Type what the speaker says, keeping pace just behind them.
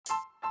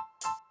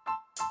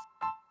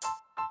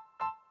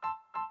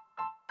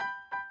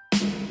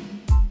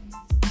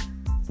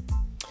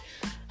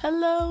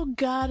Hello,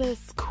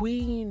 goddess,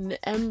 queen,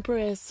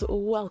 empress.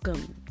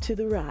 Welcome to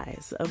the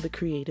Rise of the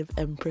Creative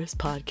Empress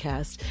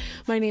podcast.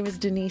 My name is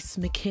Denise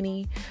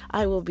McKinney.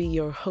 I will be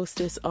your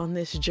hostess on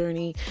this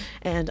journey,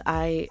 and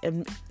I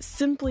am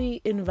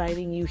simply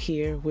inviting you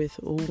here with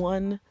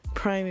one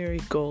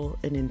primary goal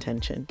and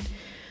intention: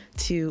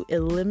 to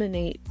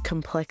eliminate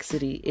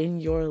complexity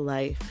in your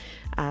life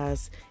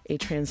as a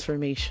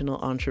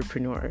transformational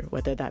entrepreneur,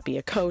 whether that be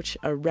a coach,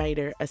 a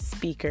writer, a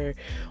speaker,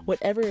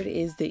 whatever it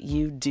is that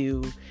you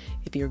do.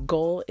 If your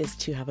goal is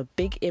to have a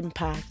big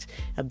impact,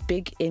 a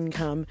big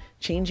income,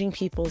 changing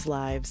people's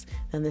lives,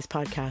 then this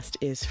podcast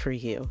is for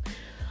you.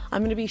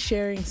 I'm going to be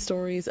sharing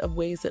stories of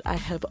ways that I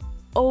have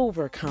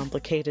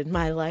overcomplicated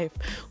my life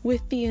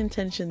with the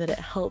intention that it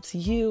helps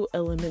you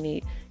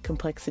eliminate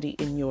complexity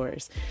in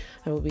yours.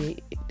 I will be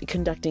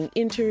conducting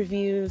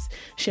interviews,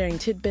 sharing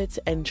tidbits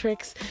and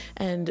tricks,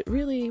 and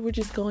really we're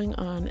just going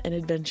on an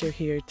adventure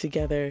here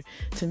together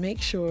to make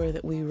sure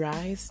that we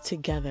rise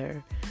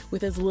together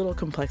with as little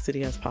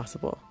complexity as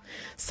possible.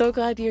 So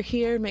glad you're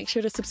here. Make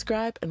sure to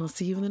subscribe, and I'll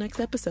see you in the next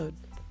episode.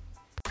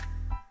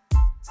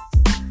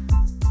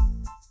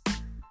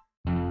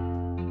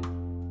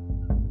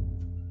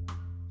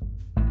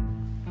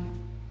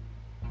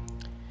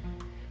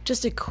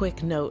 Just a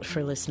quick note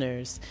for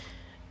listeners.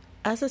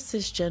 As a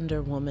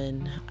cisgender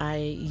woman, I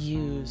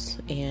use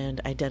and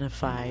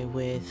identify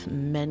with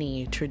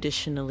many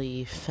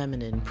traditionally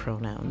feminine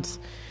pronouns.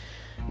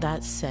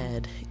 That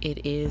said,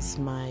 it is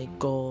my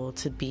goal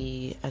to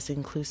be as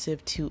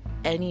inclusive to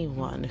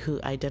anyone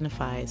who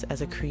identifies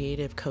as a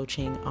creative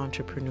coaching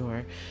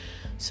entrepreneur.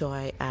 So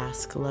I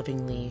ask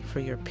lovingly for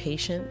your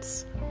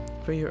patience,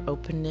 for your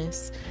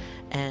openness,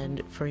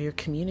 and for your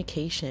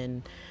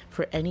communication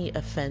for any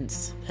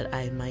offense that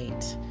I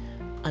might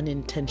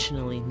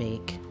unintentionally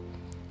make,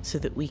 so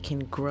that we can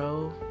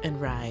grow and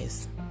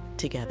rise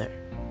together.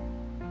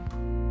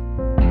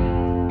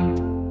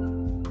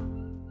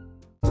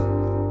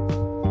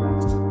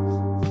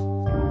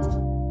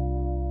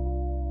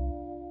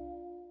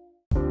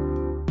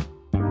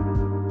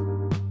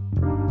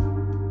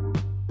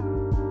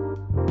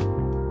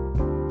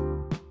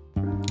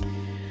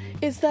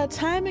 It's that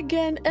time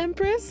again,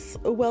 Empress.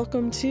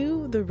 Welcome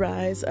to the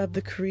Rise of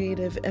the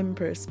Creative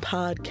Empress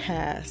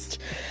podcast.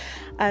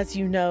 As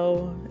you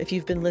know, if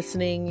you've been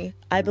listening,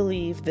 I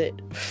believe that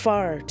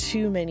far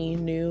too many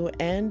new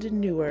and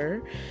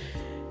newer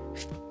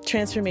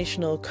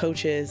transformational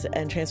coaches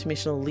and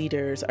transformational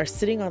leaders are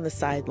sitting on the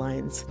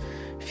sidelines,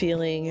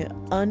 feeling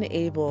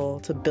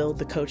unable to build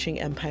the coaching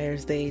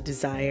empires they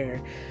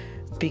desire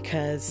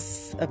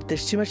because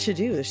there's too much to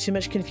do, there's too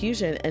much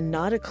confusion, and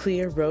not a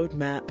clear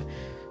roadmap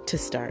to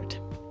start.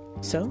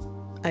 So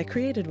I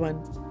created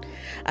one.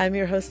 I'm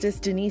your hostess,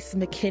 Denise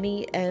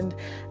McKinney, and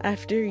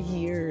after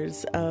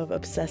years of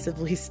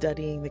obsessively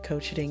studying the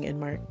coaching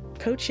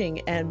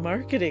and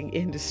marketing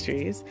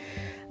industries,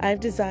 I've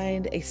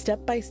designed a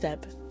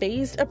step-by-step,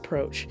 phased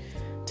approach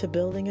to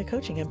building a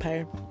coaching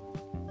empire.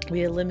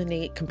 We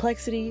eliminate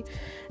complexity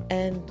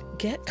and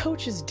get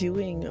coaches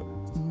doing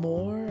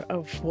more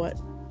of what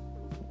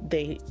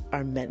they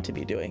are meant to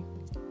be doing,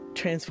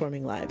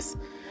 transforming lives,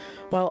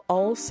 while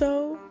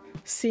also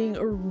seeing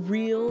a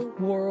real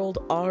world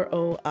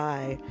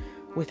ROI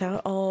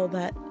without all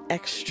that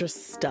extra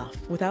stuff,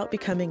 without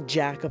becoming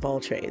jack of all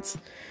trades.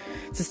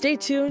 So stay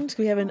tuned.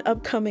 We have an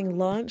upcoming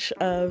launch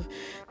of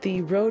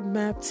the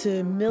Roadmap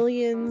to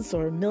Millions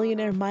or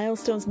Millionaire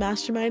Milestones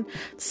Mastermind.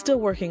 Still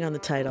working on the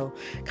title,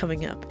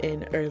 coming up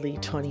in early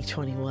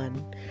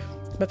 2021.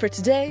 But for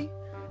today,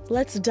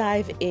 let's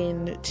dive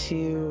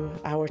into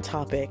our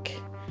topic.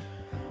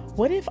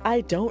 What if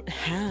I don't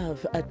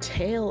have a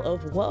tale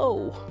of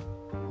woe?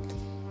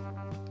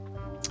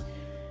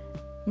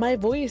 My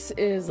voice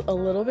is a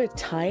little bit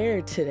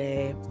tired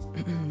today.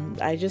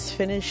 I just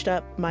finished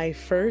up my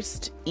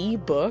first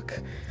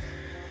ebook.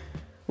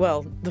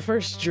 Well, the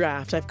first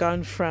draft. I've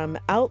gone from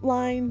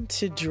outline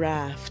to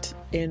draft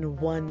in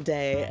one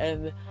day,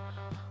 and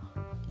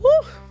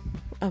whew,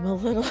 I'm a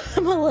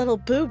little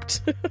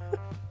pooped.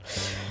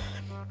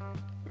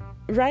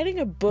 Writing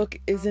a book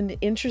is an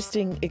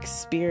interesting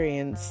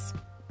experience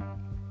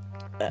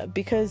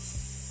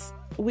because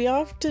we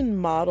often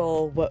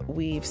model what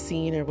we've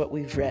seen or what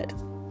we've read.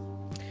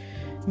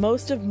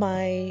 Most of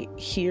my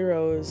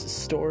heroes'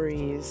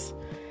 stories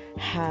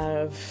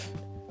have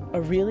a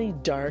really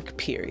dark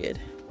period,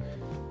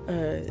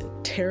 a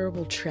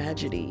terrible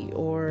tragedy,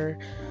 or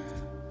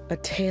a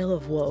tale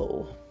of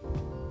woe.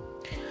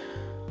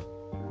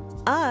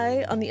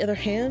 I, on the other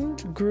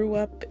hand, grew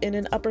up in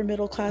an upper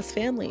middle class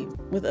family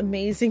with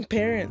amazing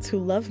parents who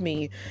love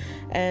me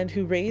and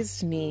who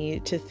raised me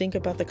to think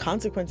about the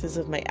consequences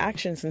of my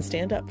actions and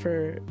stand up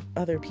for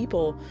other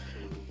people.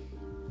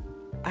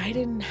 I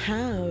didn't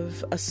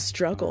have a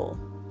struggle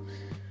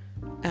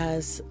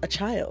as a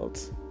child.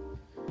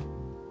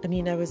 I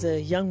mean, I was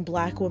a young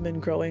Black woman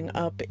growing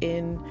up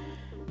in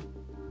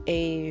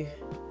a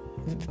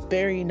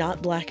very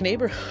not Black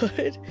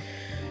neighborhood.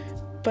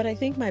 But I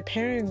think my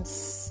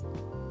parents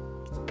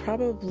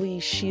probably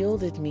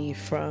shielded me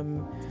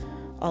from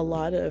a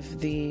lot of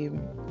the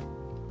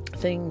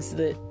things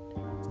that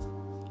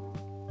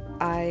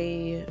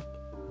I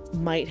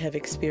might have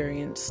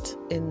experienced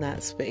in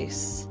that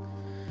space.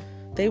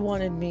 They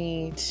wanted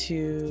me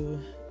to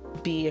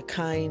be a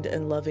kind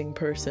and loving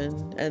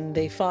person, and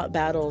they fought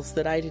battles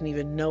that I didn't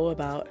even know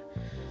about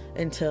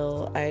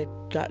until I'd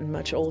gotten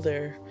much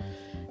older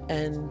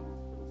and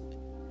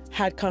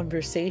had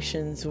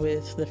conversations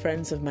with the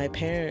friends of my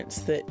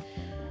parents that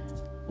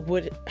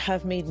would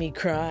have made me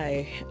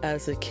cry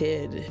as a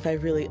kid if I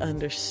really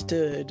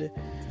understood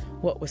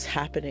what was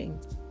happening.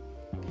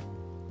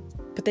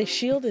 But they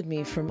shielded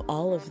me from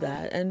all of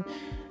that. And,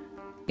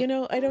 you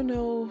know, I don't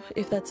know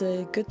if that's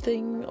a good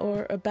thing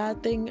or a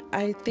bad thing.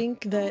 I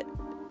think that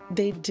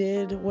they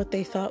did what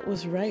they thought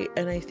was right.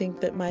 And I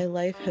think that my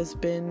life has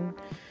been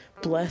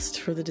blessed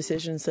for the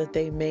decisions that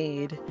they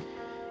made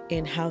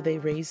in how they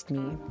raised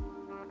me.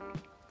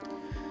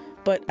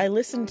 But I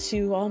listened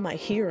to all my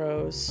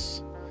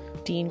heroes,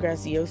 Dean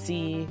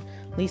Graziosi,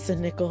 Lisa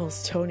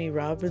Nichols, Tony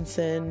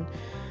Robinson.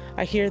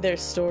 I hear their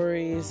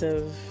stories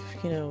of,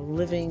 you know,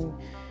 living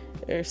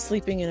or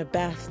sleeping in a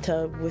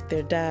bathtub with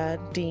their dad,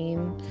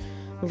 Dean.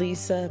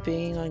 Lisa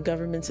being on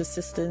government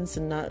assistance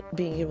and not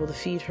being able to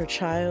feed her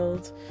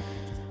child.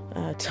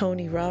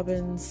 Tony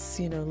Robbins,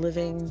 you know,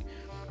 living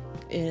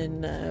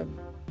in,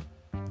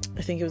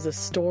 I think it was a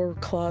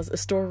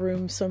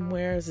storeroom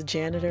somewhere as a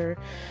janitor.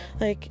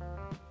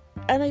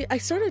 And I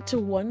started to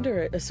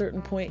wonder at a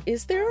certain point,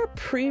 is there a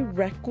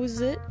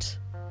prerequisite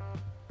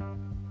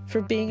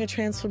for being a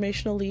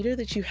transformational leader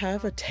that you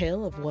have a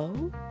tale of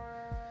woe?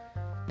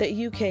 That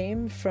you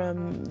came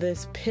from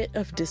this pit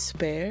of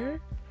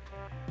despair?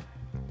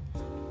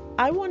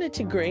 I wanted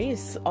to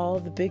grace all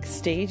the big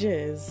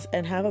stages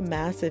and have a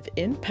massive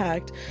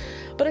impact,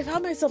 but I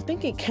found myself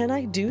thinking, can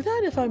I do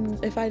that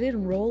if I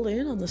didn't roll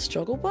in on the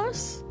struggle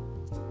bus?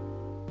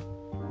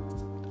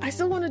 I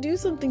still want to do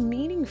something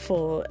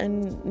meaningful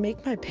and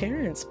make my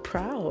parents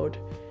proud.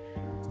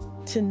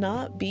 To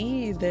not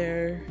be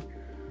their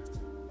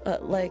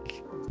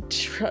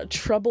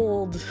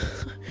troubled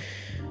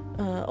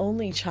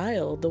only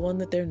child, the one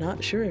that they're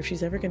not sure if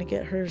she's ever going to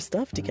get her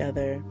stuff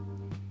together.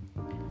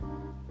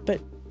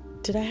 But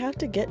did I have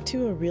to get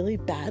to a really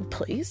bad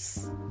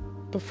place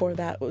before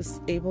that was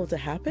able to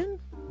happen?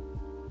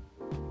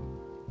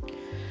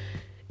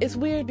 It's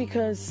weird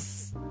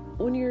because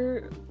when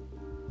you're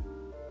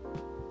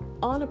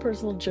on a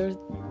personal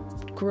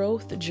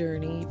growth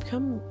journey, you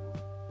become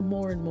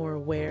more and more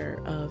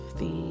aware of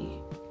the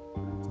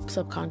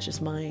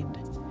subconscious mind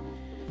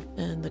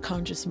and the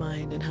conscious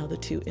mind and how the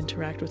two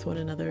interact with one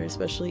another,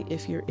 especially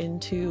if you're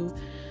into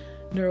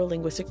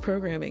neuro-linguistic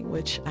programming,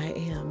 which I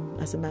am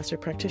as a master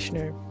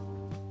practitioner.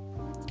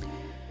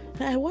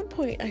 And at one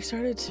point I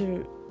started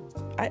to,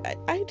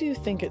 I do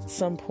think at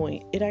some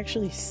point it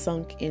actually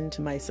sunk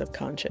into my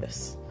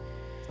subconscious.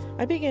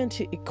 I began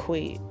to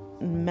equate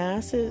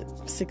massive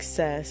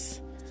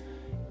success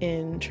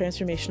in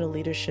transformational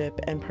leadership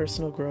and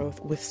personal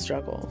growth with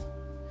struggle.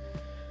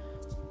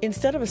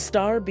 Instead of a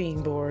star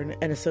being born,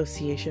 an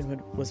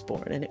association was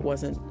born, and it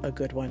wasn't a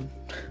good one.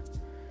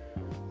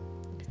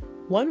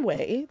 One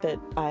way that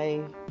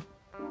I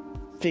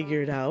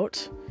figured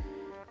out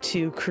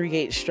to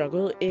create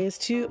struggle is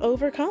to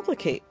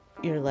overcomplicate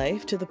your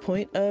life to the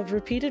point of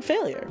repeated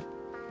failure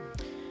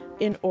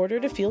in order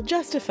to feel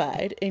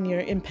justified in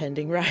your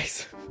impending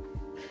rise.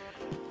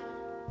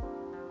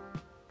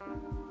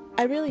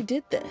 I really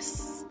did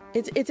this.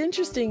 It's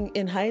interesting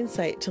in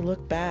hindsight to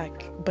look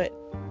back, but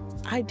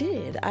I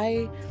did.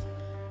 I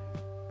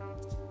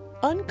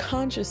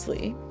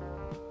unconsciously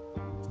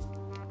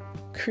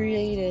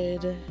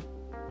created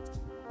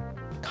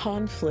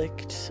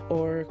conflict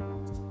or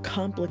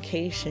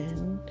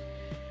complication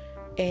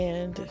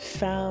and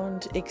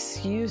found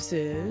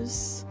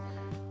excuses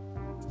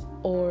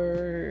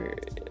or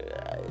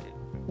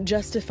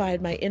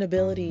justified my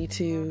inability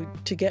to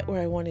get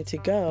where I wanted to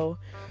go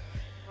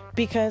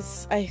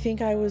because I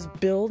think I was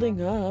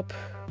building up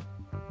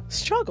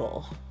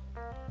struggle.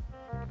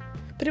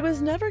 But it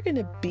was never going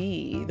to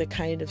be the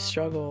kind of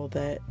struggle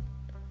that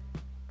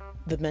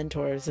the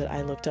mentors that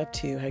I looked up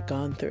to had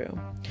gone through.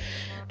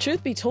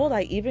 Truth be told,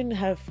 I even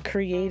have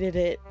created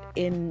it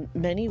in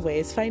many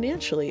ways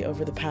financially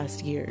over the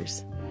past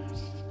years.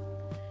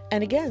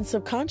 And again,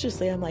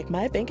 subconsciously, I'm like,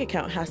 my bank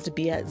account has to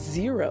be at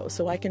zero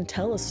so I can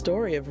tell a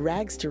story of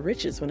rags to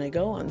riches when I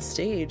go on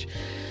stage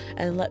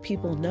and let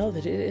people know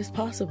that it is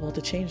possible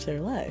to change their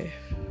life.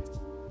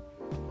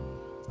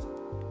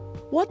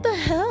 What the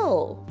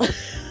hell?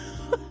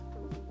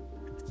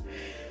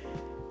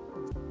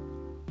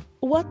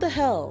 What the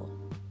hell?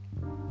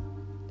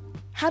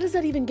 How does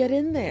that even get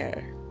in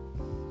there?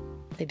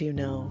 I do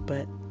know,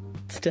 but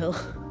still.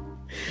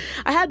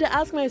 I had to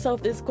ask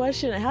myself this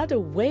question. I had to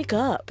wake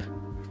up.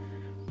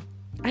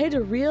 I had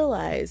to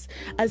realize,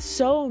 as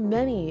so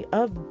many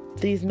of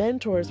these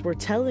mentors were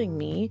telling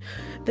me,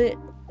 that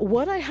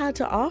what I have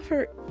to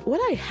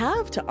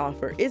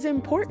offer is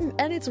important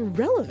and it's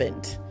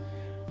relevant.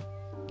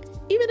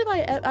 even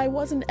if I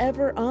wasn't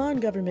ever on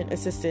government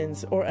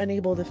assistance or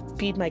unable to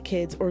feed my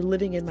kids or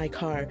living in my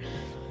car,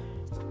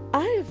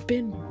 I have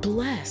been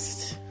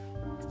blessed.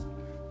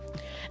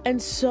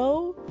 And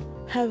so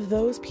have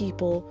those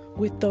people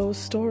with those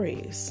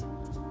stories.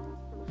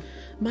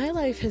 My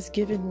life has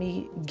given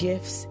me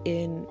gifts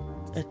in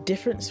a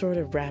different sort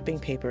of wrapping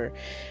paper,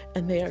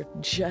 and they are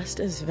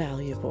just as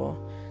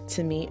valuable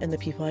to me and the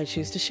people I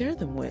choose to share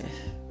them with.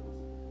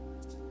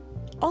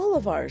 All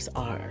of ours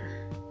are.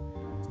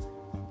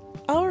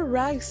 Our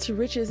rags to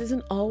riches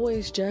isn't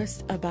always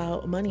just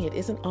about money. It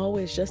isn't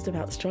always just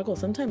about struggle.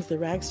 Sometimes the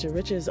rags to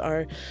riches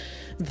are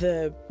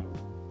the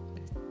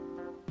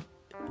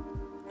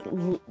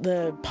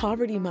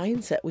poverty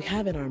mindset we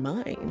have in our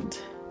mind,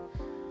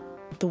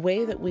 the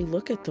way that we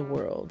look at the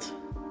world.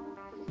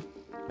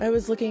 I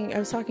was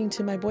talking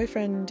to my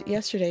boyfriend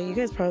yesterday. You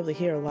guys probably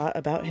hear a lot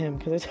about him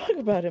because I talk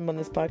about him on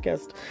this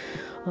podcast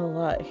a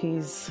lot.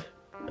 He's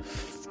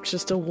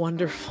just a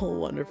wonderful,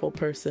 wonderful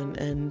person,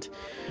 and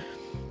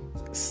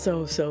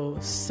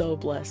so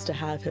blessed to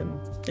have him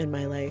in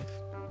my life.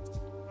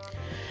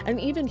 And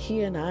even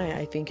he and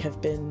I think,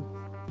 have been,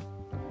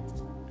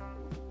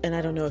 and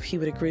I don't know if he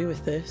would agree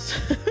with this,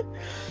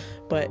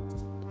 but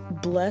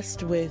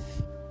blessed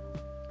with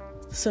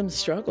some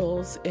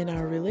struggles in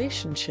our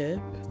relationship.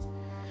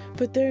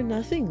 But they're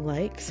nothing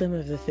like some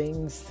of the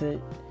things that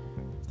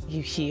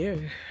you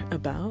hear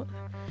about.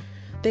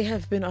 They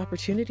have been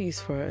opportunities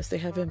for us. They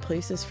have been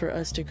places for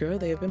us to grow.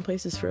 They have been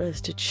places for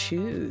us to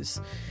choose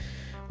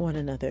one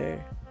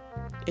another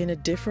in a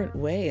different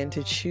way and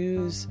to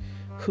choose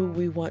who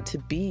we want to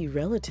be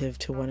relative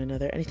to one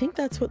another. And I think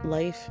that's what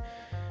life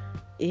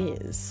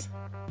is.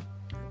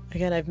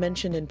 Again, I've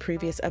mentioned in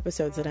previous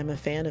episodes that I'm a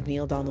fan of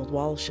Neale Donald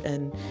Walsch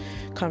and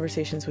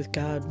Conversations with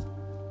God.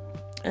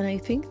 And I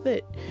think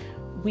that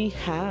we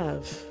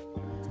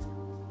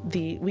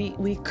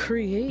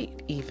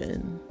create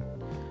even,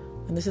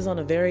 and this is on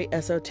a very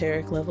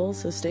esoteric level,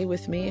 so stay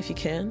with me if you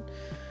can,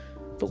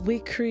 but we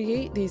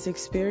create these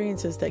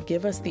experiences that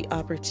give us the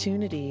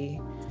opportunity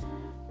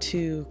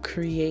to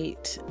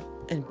create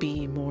and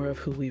be more of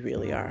who we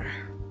really are.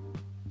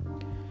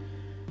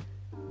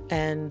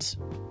 And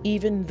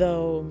even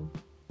though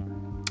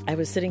I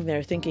was sitting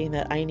there thinking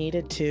that I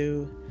needed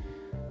to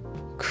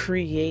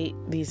create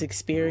these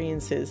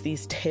experiences,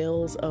 these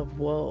tales of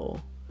woe,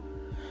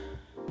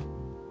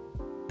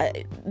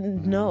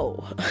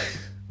 no,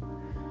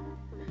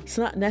 it's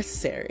not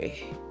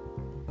necessary.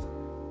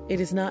 It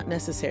is not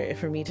necessary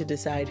for me to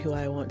decide who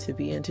I want to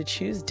be and to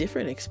choose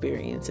different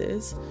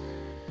experiences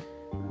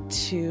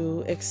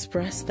to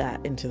express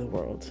that into the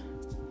world.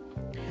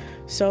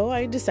 So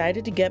I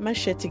decided to get my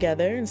shit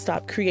together and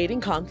stop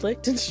creating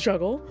conflict and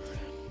struggle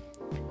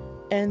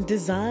and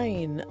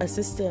design a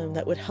system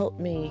that would help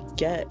me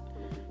get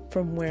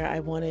from where I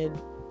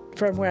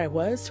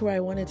was to where I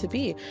wanted to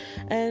be.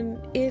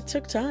 And it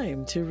took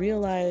time to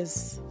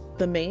realize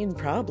the main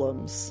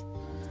problems,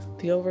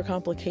 the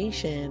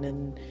overcomplication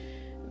and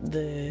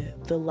the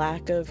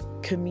lack of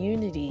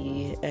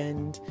community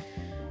and,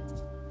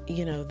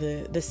 you know,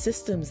 the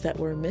systems that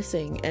were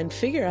missing, and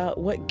figure out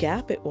what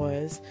gap it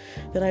was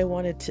that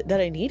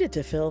I needed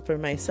to fill for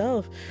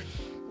myself,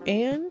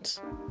 and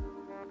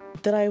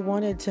that I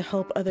wanted to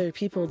help other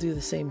people do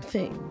the same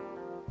thing.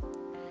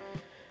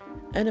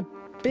 And a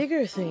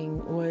bigger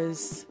thing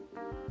was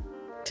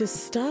to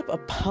stop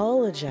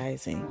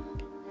apologizing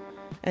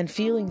and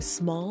feeling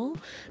small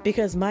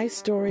because my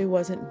story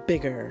wasn't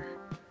bigger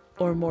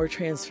or more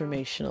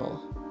transformational,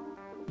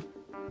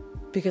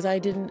 because I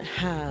didn't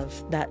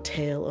have that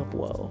tale of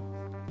woe.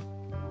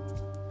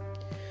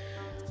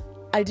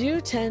 I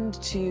do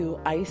tend to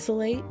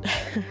isolate.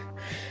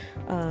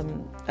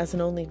 As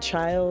an only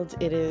child,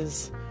 it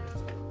is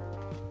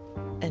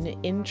an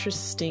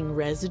interesting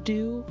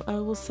residue, I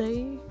will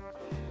say.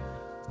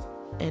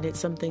 And it's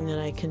something that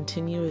I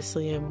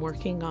continuously am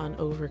working on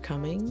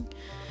overcoming,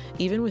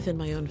 even within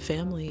my own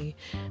family.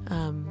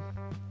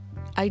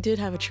 I did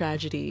have a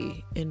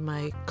tragedy in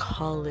my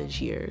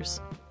college years.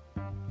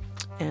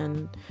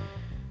 And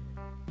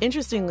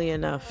interestingly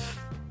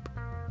enough,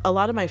 a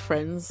lot of my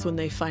friends, when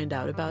they find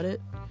out about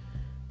it,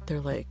 they're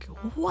like,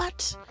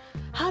 "What?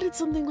 How did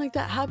something like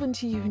that happen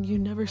to you and you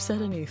never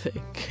said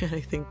anything?" And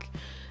I think,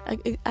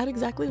 at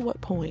exactly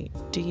what point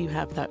do you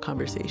have that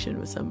conversation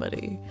with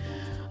somebody?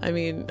 I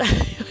mean,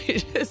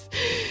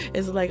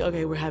 it's like,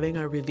 okay, we're having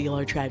our Reveal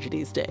Our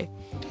Tragedies day.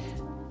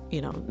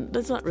 You know,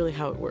 that's not really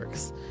how it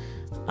works.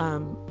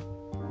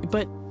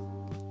 But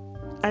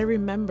I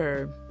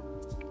remember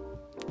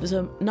there's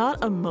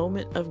not a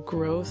moment of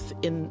growth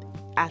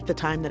at the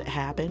time that it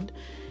happened.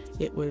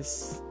 It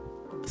was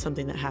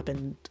something that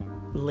happened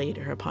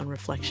later upon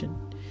reflection.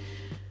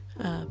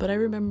 But I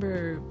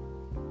remember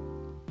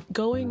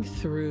going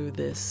through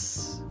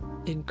this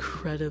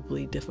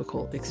incredibly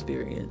difficult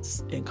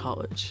experience in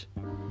college.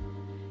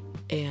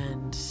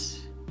 And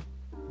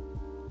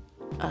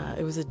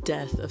it was a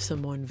death of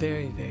someone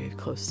very, very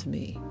close to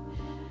me.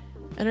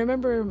 And I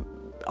remember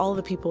all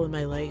the people in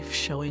my life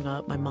showing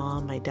up, my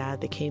mom, my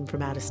dad, they came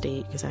from out of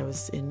state because I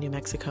was in New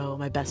Mexico.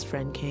 My best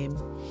friend came.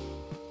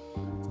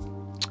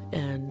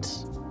 And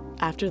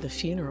after the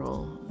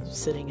funeral,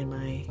 sitting in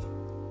my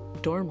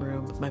dorm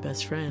room with my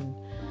best friend,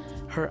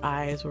 her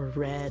eyes were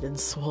red and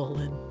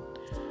swollen.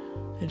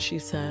 And she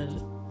said,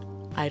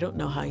 "I don't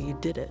know how you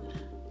did it."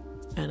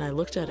 And I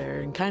looked at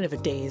her in kind of a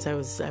daze. I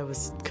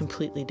was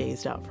completely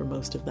dazed out for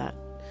most of that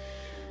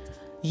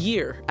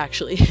year,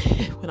 actually.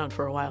 It went on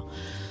for a while.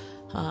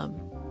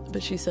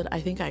 But she said, "I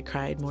think I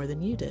cried more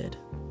than you did."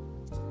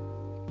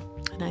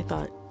 And I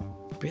thought,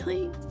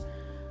 really?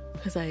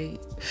 Because I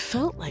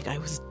felt like I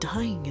was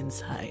dying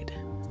inside.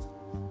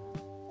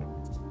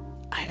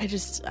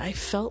 I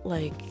felt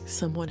like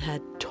someone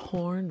had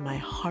torn my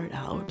heart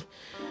out,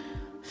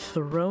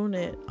 thrown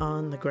it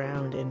on the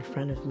ground in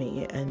front of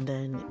me, and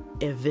then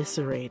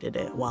eviscerated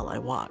it while I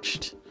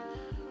watched.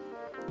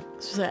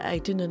 So I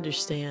didn't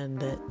understand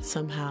that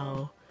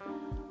somehow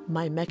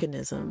my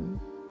mechanism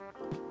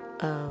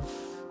of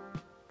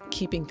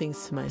keeping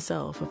things to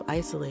myself, of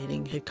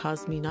isolating, had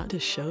caused me not to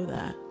show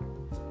that.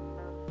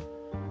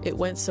 It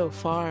went so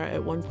far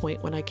at one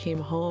point when I came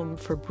home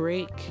for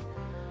break,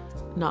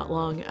 not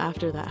long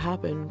after that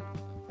happened,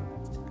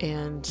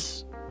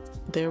 and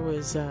there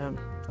was a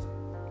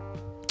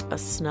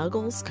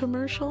Snuggles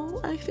commercial,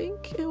 I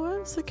think it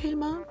was, that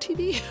came on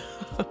TV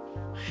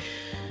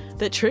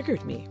that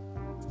triggered me.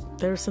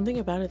 There was something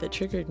about it that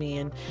triggered me,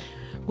 and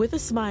with a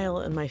smile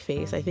on my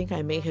face, I think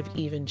I may have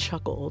even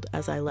chuckled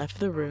as I left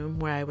the room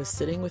where I was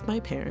sitting with my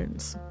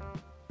parents.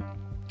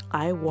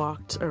 I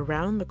walked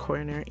around the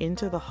corner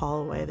into the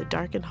hallway, the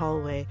darkened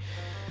hallway,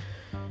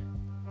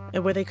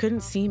 and where they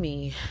couldn't see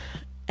me,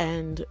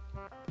 and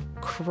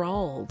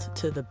crawled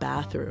to the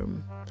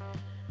bathroom,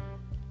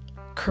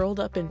 curled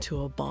up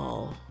into a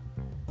ball,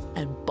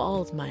 and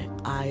bawled my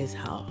eyes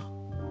out.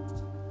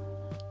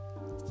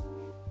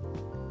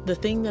 The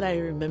thing that I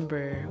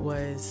remember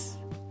was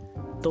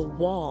the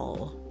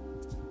wall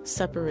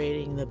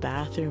separating the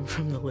bathroom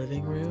from the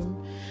living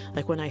room.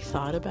 Like, when I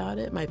thought about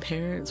it, my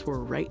parents were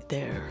right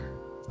there.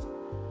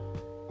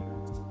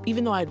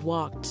 Even though I'd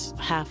walked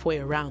halfway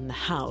around the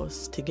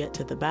house to get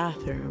to the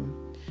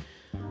bathroom,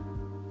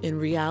 in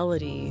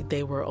reality,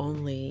 they were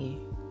only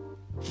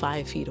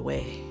 5 feet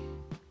away.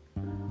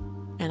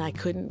 And I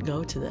couldn't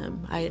go to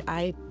them.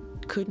 I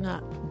could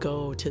not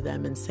go to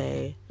them and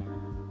say,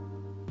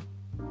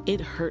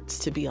 "It hurts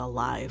to be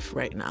alive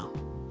right now."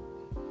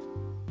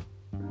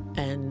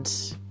 And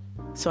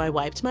so I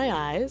wiped my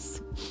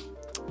eyes,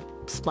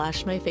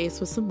 splashed my face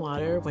with some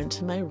water, went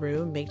to my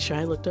room, made sure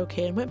I looked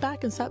okay, and went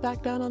back and sat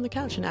back down on the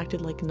couch and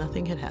acted like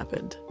nothing had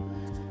happened.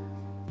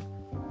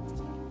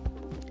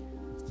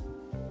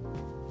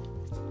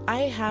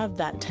 I have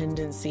that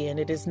tendency, and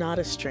it is not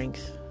a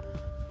strength.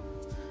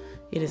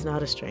 It is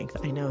not a strength,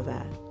 I know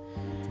that,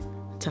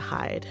 to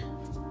hide,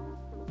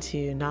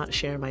 to not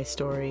share my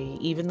story,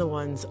 even the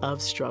ones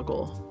of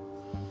struggle.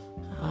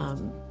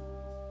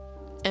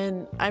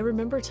 And I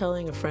remember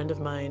telling a friend of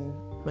mine,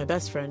 my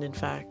best friend, in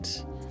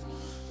fact,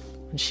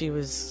 when she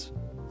was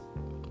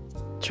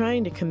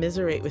trying to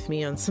commiserate with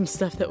me on some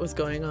stuff that was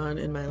going on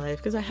in my life,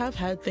 because I have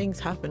had things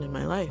happen in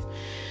my life.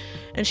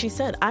 And she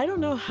said, "I don't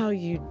know how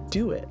you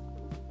do it."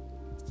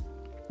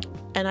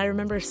 And I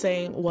remember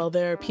saying, "Well,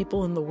 there are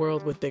people in the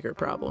world with bigger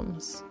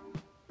problems."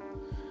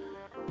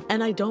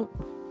 And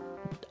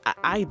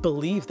I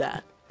believe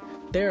that.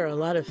 There are a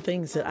lot of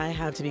things that I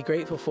have to be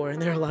grateful for,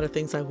 and there are a lot of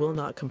things I will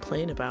not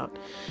complain about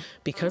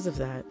because of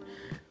that.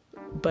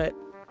 But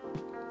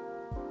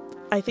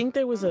I think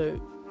there was a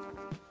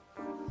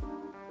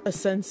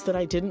sense that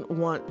I didn't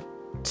want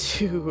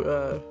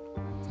to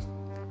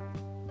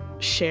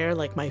share,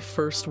 like, my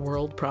first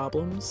world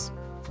problems.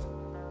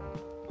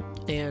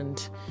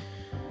 And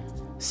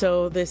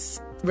so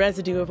this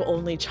residue of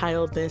only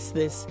childness,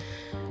 this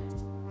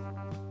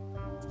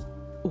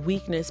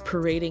weakness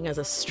parading as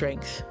a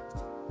strength.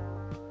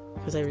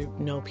 Because I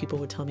know people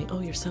would tell me,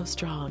 "Oh, you're so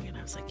strong." And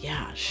I was like,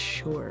 yeah,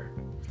 sure.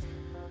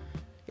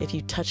 If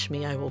you touch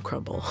me, I will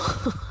crumble.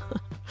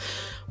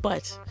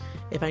 But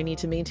if I need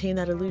to maintain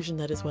that illusion,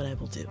 that is what I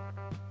will do.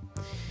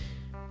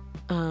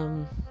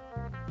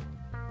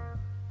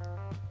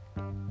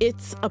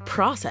 It's a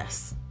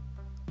process.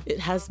 It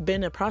has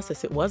been a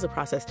process. It was a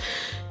process.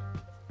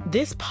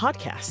 This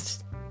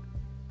podcast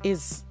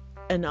is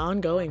an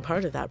ongoing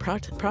part of that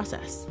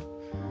process.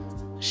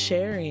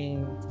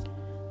 Sharing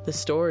the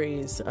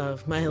stories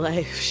of my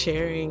life,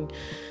 sharing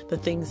the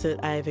things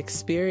that I've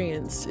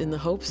experienced in the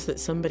hopes that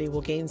somebody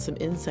will gain some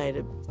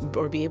insight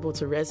or be able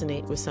to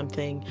resonate with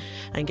something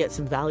and get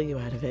some value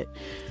out of it.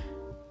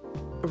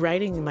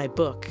 Writing my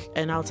book,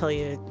 and I'll tell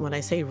you, when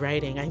I say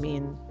writing, I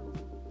mean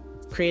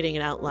creating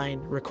an outline,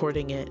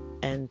 recording it,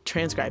 and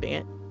transcribing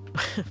it.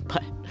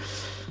 But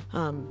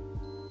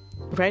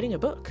writing a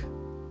book,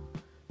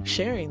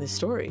 sharing the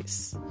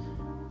stories.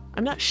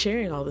 I'm not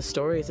sharing all the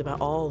stories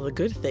about all the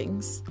good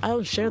things.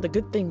 I'll share the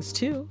good things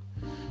too.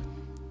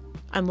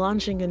 I'm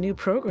launching a new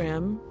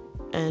program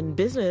and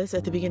business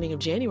at the beginning of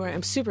January.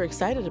 I'm super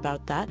excited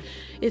about that.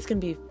 It's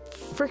going to be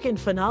freaking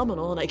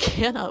phenomenal, and I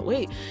cannot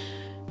wait.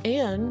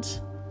 And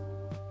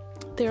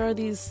there are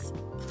these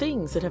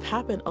things that have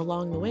happened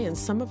along the way, and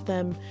some of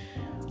them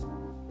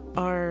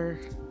are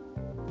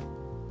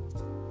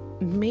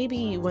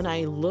maybe, when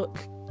I look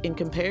in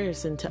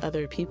comparison to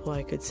other people,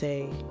 I could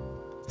say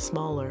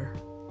smaller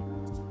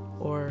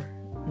or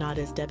not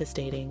as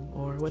devastating,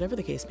 or whatever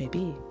the case may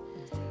be.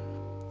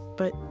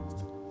 But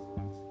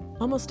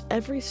almost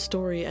every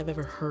story I've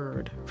ever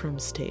heard from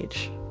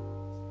stage,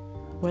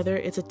 whether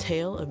it's a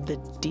tale of the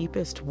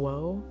deepest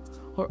woe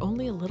or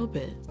only a little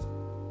bit,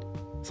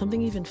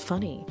 something even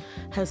funny,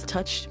 has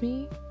touched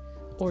me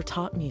or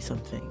taught me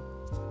something.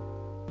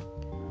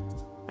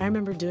 I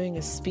remember doing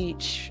a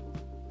speech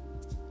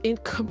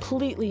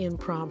completely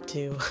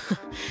impromptu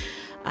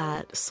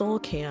at Soul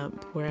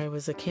Camp, where I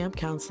was a camp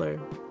counselor,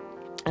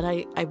 and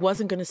I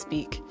wasn't going to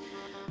speak.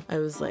 I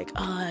was like,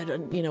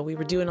 we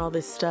were doing all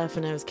this stuff,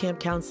 and I was camp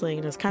counseling,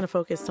 and I was kind of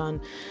focused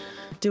on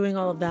doing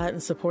all of that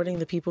and supporting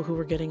the people who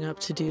were getting up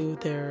to do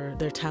their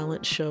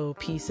talent show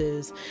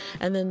pieces.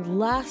 And then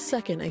last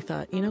second, I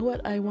thought, you know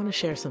what? I want to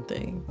share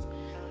something.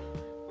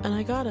 And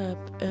I got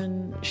up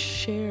and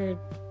shared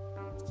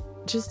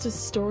just a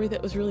story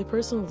that was really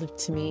personal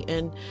to me.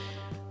 And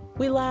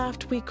we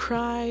laughed, we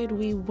cried,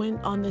 we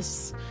went on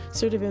this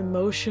sort of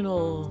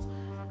emotional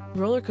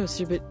roller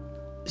coaster, but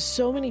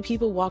so many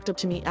people walked up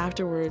to me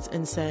afterwards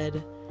and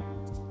said,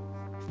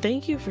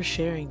 "Thank you for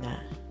sharing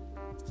that."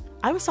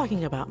 I was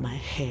talking about my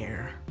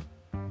hair,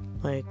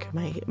 like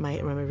my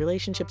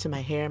relationship to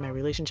my hair, my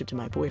relationship to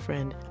my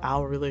boyfriend,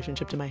 our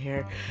relationship to my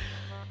hair.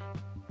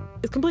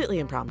 It's completely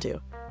impromptu.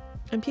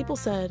 And people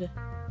said,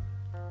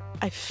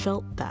 "I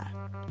felt that.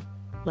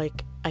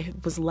 Like, I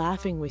was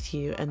laughing with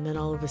you, and then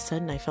all of a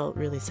sudden I felt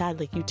really sad.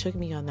 Like, you took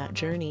me on that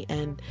journey,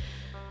 and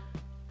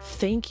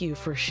thank you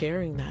for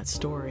sharing that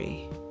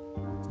story."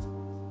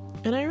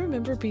 And I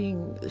remember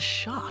being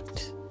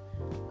shocked.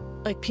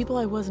 Like, people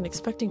I wasn't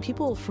expecting,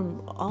 people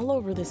from all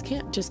over this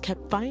camp just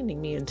kept finding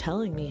me and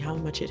telling me how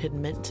much it had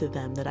meant to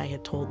them that I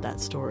had told that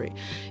story.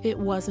 It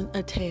wasn't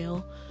a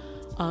tale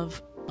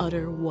of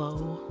utter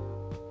woe.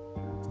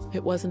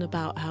 It wasn't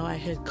about how I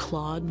had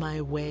clawed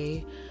my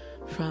way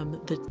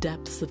from the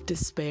depths of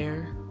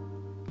despair.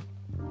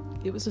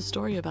 It was a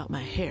story about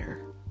my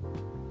hair.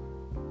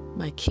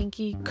 My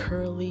kinky,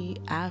 curly,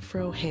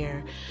 afro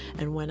hair.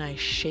 And when I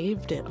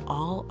shaved it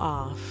all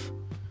off,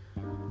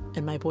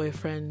 and my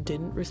boyfriend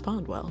didn't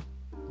respond well,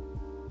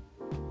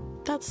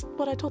 that's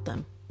what I told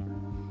them.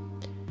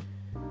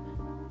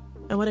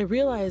 And what I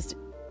realized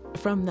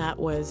from that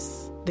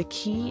was the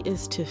key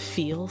is to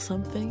feel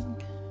something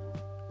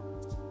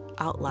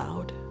out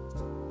loud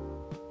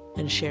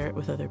and share it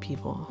with other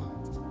people.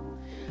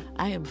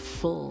 I am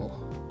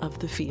full of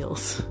the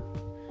feels,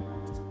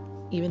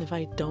 even if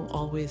I don't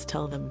always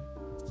tell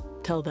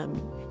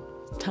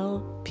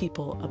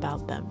people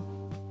about them.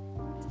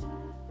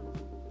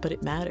 But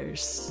it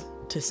matters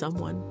to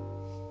someone.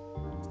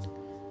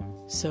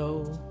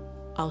 So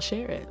I'll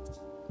share it.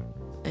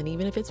 And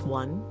even if it's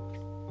one,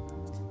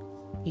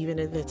 even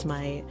if it's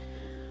my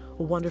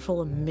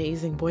wonderful,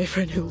 amazing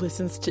boyfriend who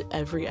listens to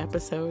every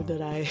episode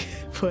that I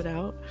put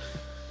out,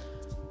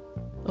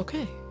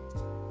 okay,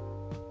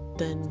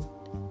 then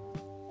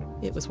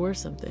it was worth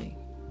something.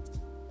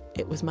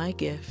 It was my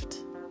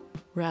gift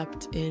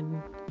wrapped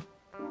in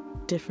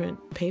different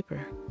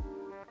paper.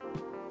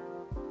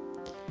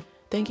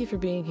 Thank you for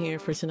being here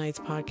for tonight's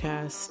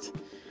podcast.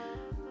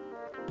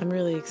 I'm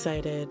really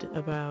excited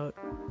about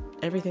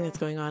everything that's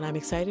going on. I'm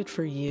excited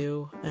for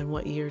you and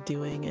what you're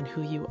doing and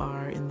who you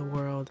are in the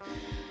world,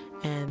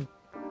 and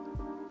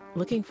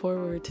looking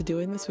forward to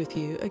doing this with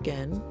you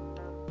again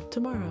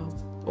tomorrow,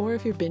 or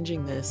if you're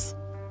binging this,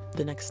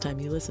 the next time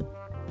you listen.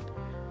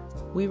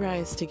 We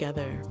rise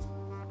together,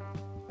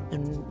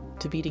 and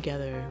to be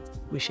together,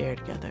 we share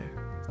together.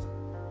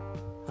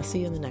 I'll see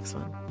you in the next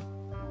one.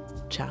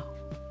 Ciao.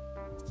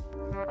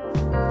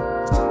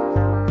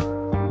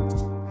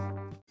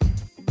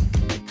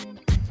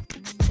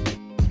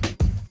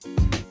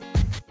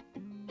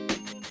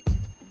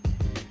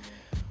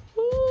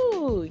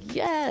 Ooh,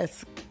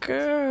 yes,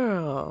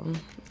 girl.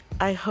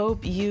 I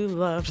hope you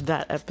loved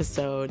that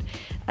episode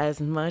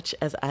as much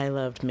as I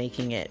loved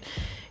making it.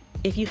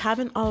 If you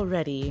haven't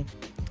already,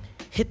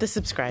 hit the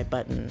subscribe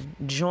button.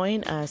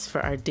 Join us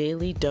for our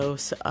daily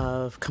dose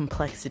of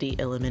complexity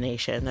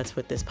elimination. That's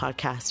what this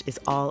podcast is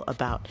all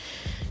about.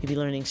 You'll be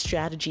learning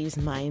strategies,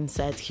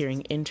 mindsets,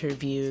 hearing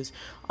interviews,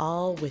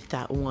 all with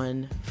that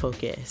one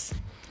focus.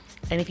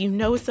 And if you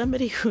know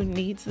somebody who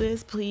needs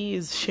this,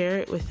 please share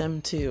it with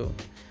them too.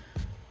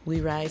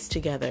 We rise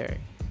together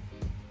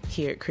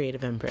here at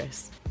Creative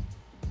Empress.